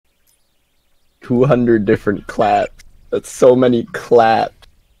200 different claps. That's so many claps.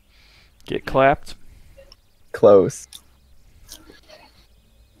 Get clapped. Close.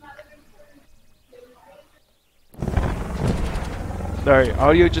 Sorry,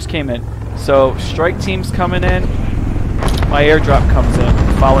 audio just came in. So, strike team's coming in. My airdrop comes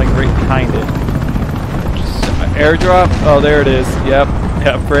in, following right behind it. Just, airdrop. Oh, there it is. Yep.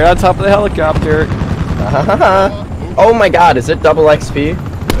 Yep. Right on top of the helicopter. Oh my god, is it double XP?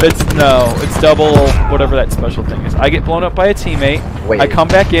 It's double whatever that special thing is. I get blown up by a teammate. Wait. I come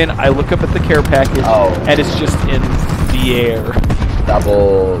back in. I look up at the care package, and it's just in the air.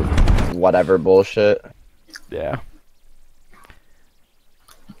 Double whatever bullshit. Yeah.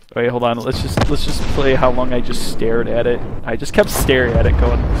 Wait, hold on. Let's just play how long I just stared at it. I just kept staring at it,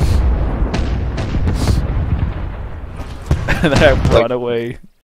 going, and then I run away.